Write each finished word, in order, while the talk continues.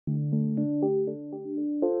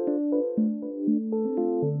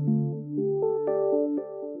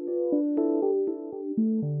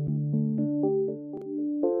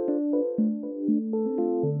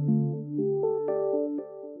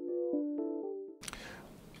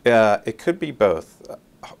It could be both.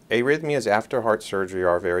 Arrhythmias after heart surgery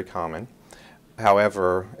are very common.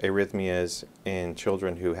 However, arrhythmias in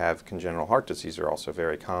children who have congenital heart disease are also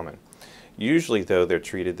very common. Usually, though, they're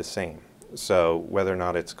treated the same. So whether or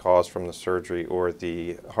not it's caused from the surgery or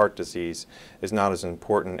the heart disease is not as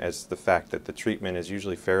important as the fact that the treatment is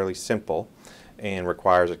usually fairly simple and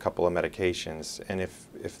requires a couple of medications. And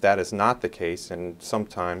if that is not the case, and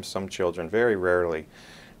sometimes some children, very rarely,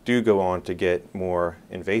 do go on to get more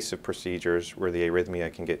invasive procedures where the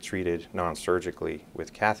arrhythmia can get treated non-surgically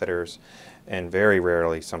with catheters, and very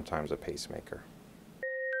rarely sometimes a pacemaker.